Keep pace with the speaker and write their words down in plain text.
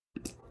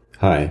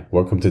Hi,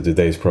 welcome to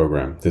today's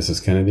program. This is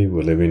Kennedy.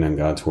 We're living on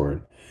God's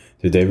Word.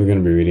 Today we're going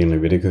to be reading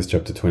Leviticus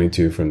chapter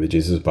 22 from the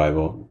Jesus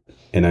Bible,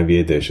 NIV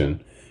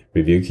edition,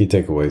 review key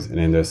takeaways, and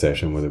end our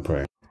session with a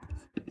prayer.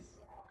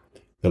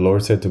 The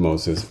Lord said to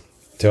Moses,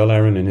 "Tell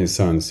Aaron and his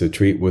sons to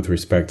treat with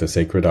respect the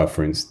sacred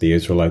offerings the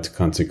Israelites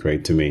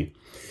consecrate to me,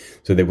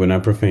 so they will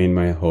not profane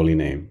my holy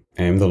name.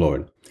 I am the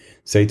Lord.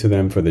 Say to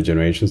them for the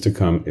generations to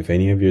come, if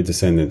any of your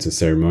descendants is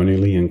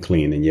ceremonially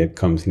unclean and yet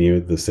comes near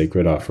the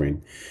sacred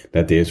offering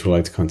that the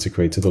Israelites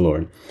consecrate to the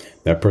Lord,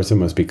 that person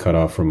must be cut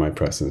off from my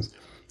presence.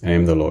 I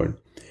am the Lord.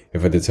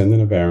 If a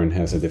descendant of Aaron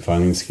has a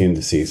defiling skin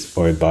disease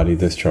or a body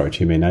discharge,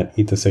 he may not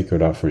eat the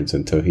sacred offerings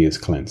until he is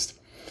cleansed.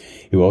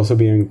 He will also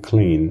be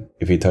unclean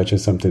if he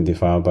touches something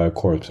defiled by a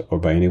corpse or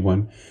by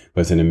anyone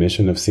who has an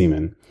emission of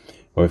semen,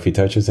 or if he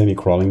touches any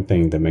crawling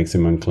thing that makes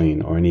him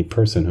unclean, or any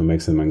person who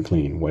makes him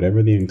unclean,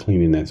 whatever the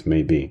uncleanness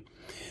may be.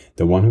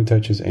 The one who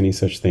touches any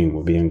such thing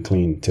will be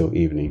unclean till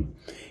evening.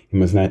 He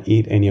must not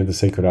eat any of the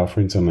sacred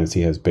offerings unless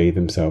he has bathed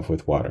himself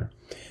with water.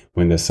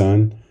 When the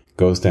sun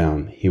goes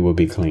down, he will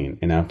be clean,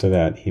 and after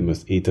that he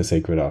must eat the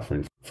sacred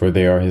offering, for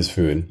they are his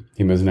food.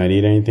 He must not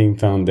eat anything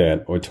found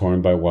dead or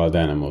torn by wild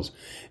animals,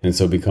 and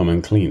so become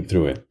unclean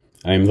through it.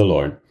 I am the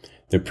Lord.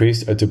 The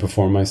priests are to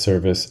perform my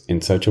service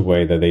in such a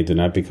way that they do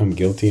not become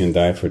guilty and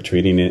die for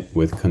treating it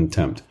with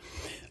contempt.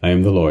 I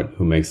am the Lord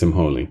who makes them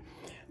holy.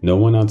 No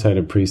one outside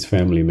a priest's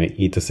family may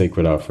eat the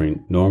sacred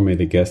offering, nor may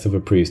the guest of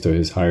a priest or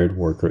his hired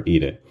worker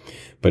eat it.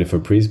 But if a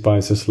priest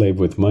buys a slave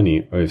with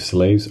money, or if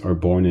slaves are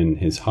born in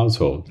his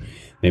household,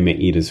 they may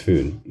eat his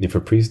food. If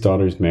a priest's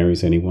daughter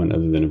marries anyone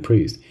other than a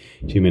priest,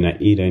 she may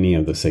not eat any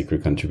of the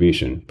sacred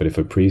contribution. But if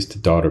a priest's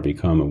daughter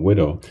become a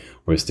widow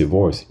or is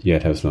divorced,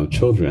 yet has no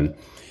children,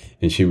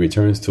 and she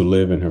returns to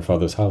live in her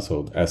father's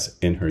household as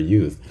in her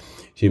youth,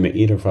 she may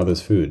eat her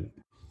father's food.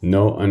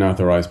 No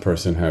unauthorized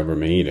person, however,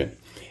 may eat it.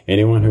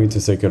 Anyone who eats a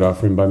sacred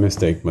offering by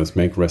mistake must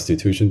make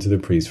restitution to the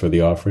priest for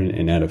the offering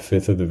and add a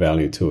fifth of the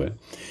value to it.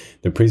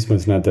 The priest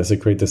must not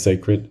desecrate the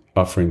sacred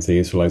offerings the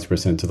Israelites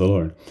present to the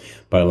Lord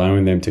by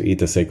allowing them to eat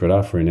the sacred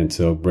offering and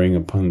so bring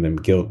upon them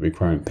guilt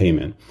requiring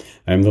payment.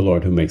 I am the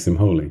Lord who makes them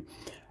holy.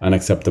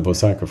 Unacceptable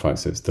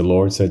sacrifices. The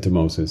Lord said to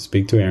Moses,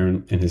 "Speak to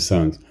Aaron and his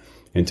sons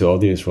and to all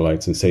the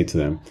Israelites and say to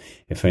them,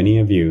 if any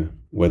of you,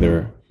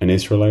 whether an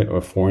Israelite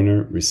or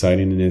foreigner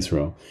residing in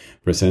Israel,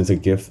 presents a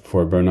gift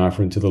for a burnt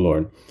offering to the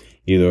Lord,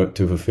 either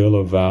to fulfill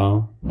a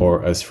vow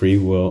or as free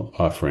will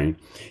offering,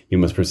 you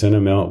must present a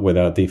male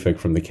without defect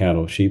from the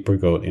cattle, sheep, or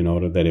goat in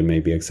order that it may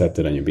be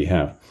accepted on your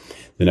behalf.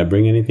 Do not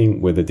bring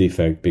anything with a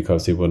defect,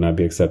 because it will not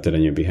be accepted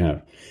on your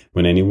behalf.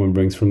 When anyone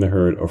brings from the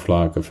herd or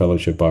flock a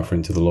fellowship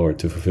offering to the Lord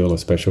to fulfill a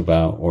special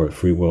vow or a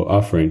free will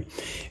offering,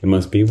 it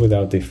must be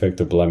without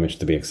defect or blemish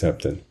to be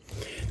accepted.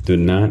 Do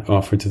not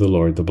offer to the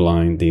Lord the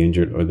blind, the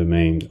injured, or the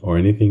maimed, or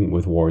anything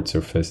with warts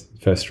or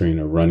festering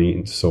or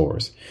running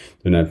sores.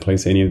 Do not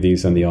place any of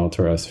these on the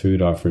altar as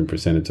food offering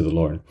presented to the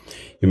Lord.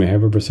 You may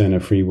ever present a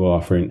free will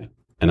offering,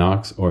 an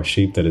ox or a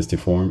sheep that is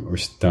deformed or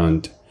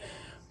stunned,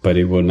 but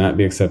it will not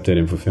be accepted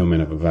in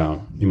fulfillment of a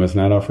vow. You must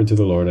not offer to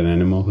the Lord an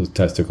animal whose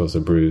testicles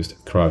are bruised,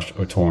 crushed,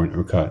 or torn,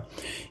 or cut.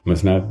 You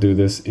must not do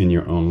this in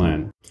your own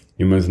land.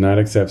 You must not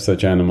accept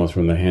such animals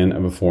from the hand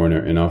of a foreigner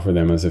and offer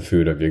them as the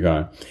food of your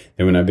God.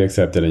 They will not be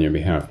accepted on your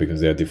behalf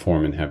because they are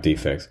deformed and have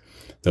defects.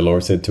 The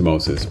Lord said to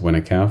Moses, when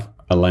a calf,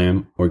 a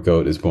lamb, or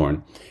goat is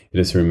born, it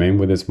is to remain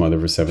with its mother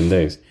for 7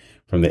 days.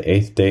 From the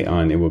 8th day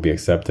on, it will be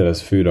accepted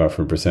as food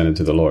offering presented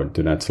to the Lord.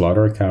 Do not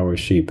slaughter a cow or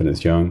sheep and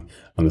its young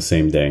on the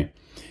same day.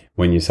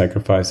 When you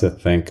sacrifice a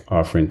thank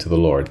offering to the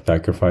Lord,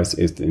 sacrifice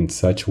it in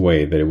such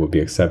way that it will be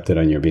accepted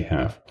on your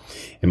behalf.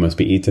 It must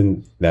be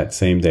eaten that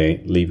same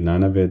day. Leave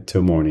none of it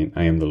till morning.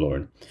 I am the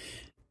Lord.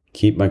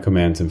 Keep my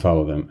commands and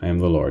follow them. I am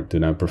the Lord. Do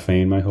not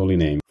profane my holy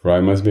name, for I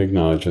must be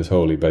acknowledged as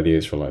holy by the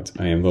Israelites.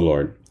 I am the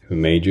Lord, who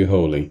made you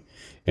holy,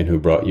 and who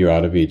brought you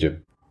out of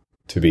Egypt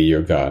to be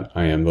your God.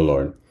 I am the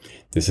Lord."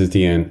 This is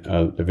the end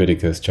of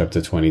Leviticus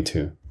chapter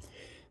 22.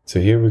 So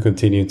here we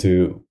continue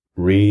to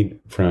read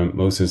from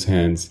Moses'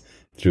 hands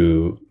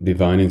through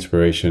divine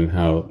inspiration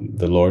how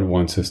the Lord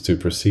wants us to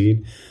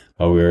proceed,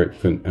 how we're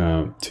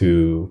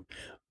to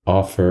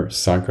offer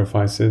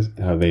sacrifices,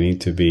 how they need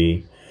to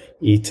be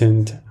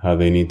eaten, how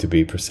they need to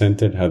be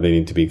presented, how they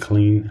need to be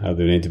clean, how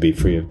they need to be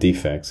free of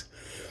defects.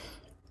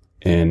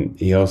 And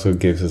he also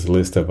gives us a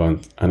list of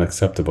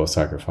unacceptable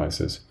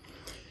sacrifices.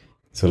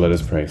 So let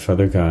us pray.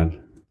 Father God,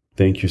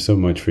 thank you so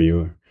much for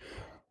your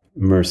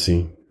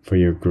mercy, for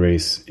your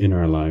grace in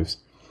our lives.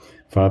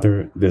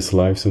 Father, this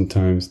life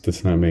sometimes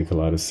does not make a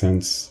lot of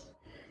sense.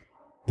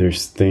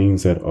 There's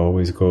things that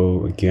always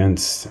go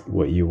against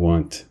what you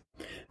want,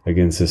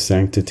 against the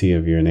sanctity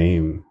of your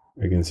name,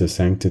 against the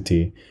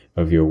sanctity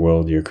of your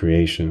world, your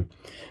creation.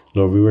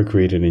 Lord, we were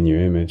created in your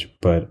image,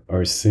 but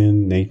our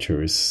sin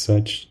nature is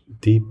such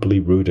deeply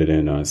rooted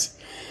in us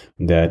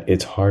that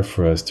it's hard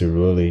for us to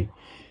really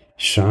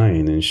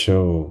shine and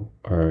show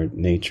our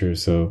nature.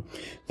 So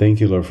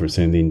thank you, Lord, for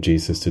sending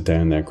Jesus to die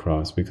on that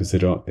cross, because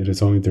it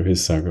is only through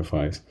his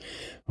sacrifice,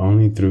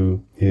 only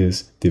through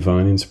His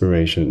divine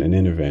inspiration and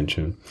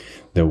intervention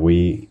that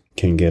we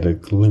can get a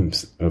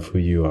glimpse of who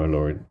You are,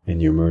 Lord,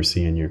 and Your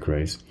mercy and Your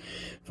grace.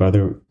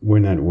 Father, we're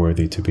not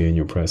worthy to be in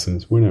Your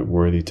presence. We're not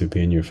worthy to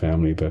be in Your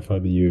family. But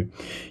Father, You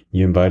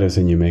invite us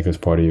and You make us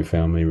part of Your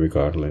family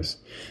regardless.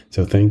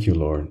 So thank You,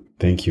 Lord.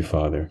 Thank You,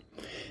 Father.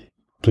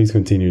 Please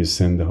continue to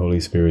send the Holy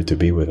Spirit to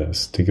be with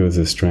us, to give us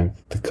the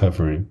strength, the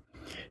covering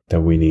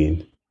that we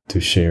need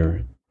to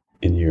share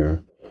in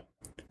Your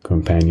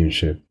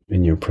companionship,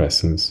 in Your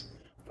presence.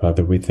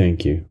 Father, we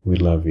thank You. We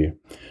love You.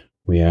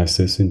 We ask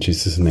this in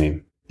Jesus'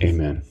 name.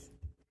 Amen.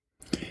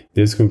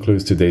 This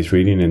concludes today's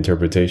reading and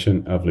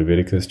interpretation of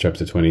Leviticus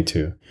chapter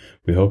 22.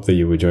 We hope that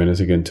you will join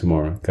us again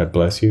tomorrow. God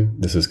bless you.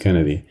 This is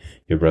Kennedy,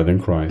 your brother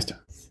in Christ,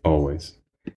 always.